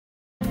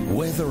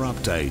Weather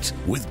Update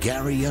with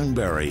Gary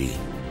Youngberry.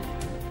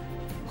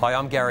 Hi,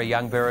 I'm Gary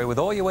Youngberry with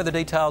all your weather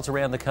details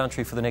around the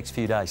country for the next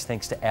few days,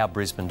 thanks to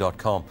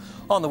ourbrisbane.com.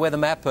 On the weather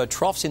map,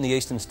 troughs in the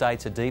eastern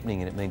states are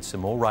deepening and it means some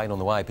more rain on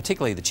the way,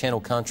 particularly the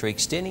Channel Country,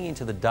 extending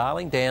into the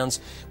Darling Downs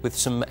with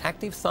some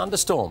active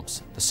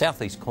thunderstorms. The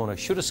southeast corner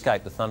should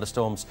escape the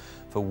thunderstorms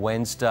for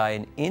Wednesday,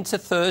 and into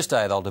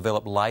Thursday they'll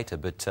develop later,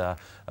 but a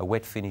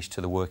wet finish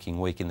to the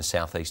working week in the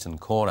southeastern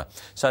corner.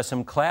 So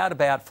some cloud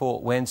about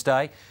for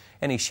Wednesday.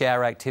 Any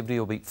shower activity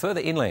will be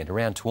further inland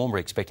around Toowoomba,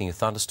 expecting a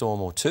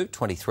thunderstorm or two.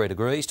 23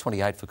 degrees,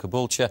 28 for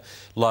Caboolture,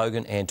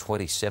 Logan, and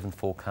 27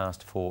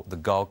 forecast for the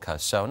Gold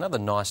Coast. So another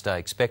nice day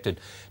expected.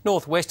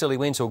 Northwesterly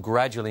winds will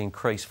gradually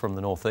increase from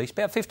the northeast,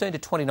 about 15 to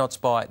 20 knots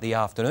by the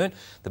afternoon.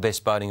 The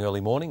best boating early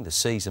morning, the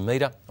sea's a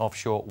metre,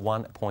 offshore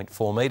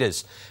 1.4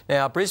 metres.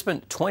 Now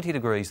Brisbane, 20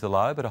 degrees the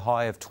low, but a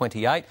high of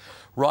 28,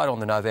 right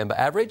on the November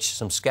average.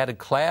 Some scattered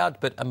cloud,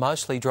 but a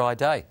mostly dry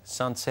day.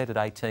 Sunset at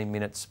 18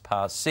 minutes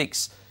past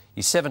 6.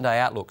 Your 7-day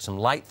outlook, some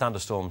late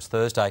thunderstorms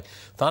Thursday,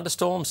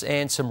 thunderstorms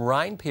and some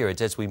rain periods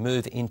as we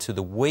move into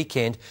the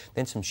weekend,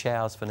 then some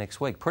showers for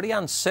next week. Pretty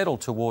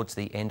unsettled towards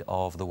the end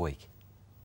of the week.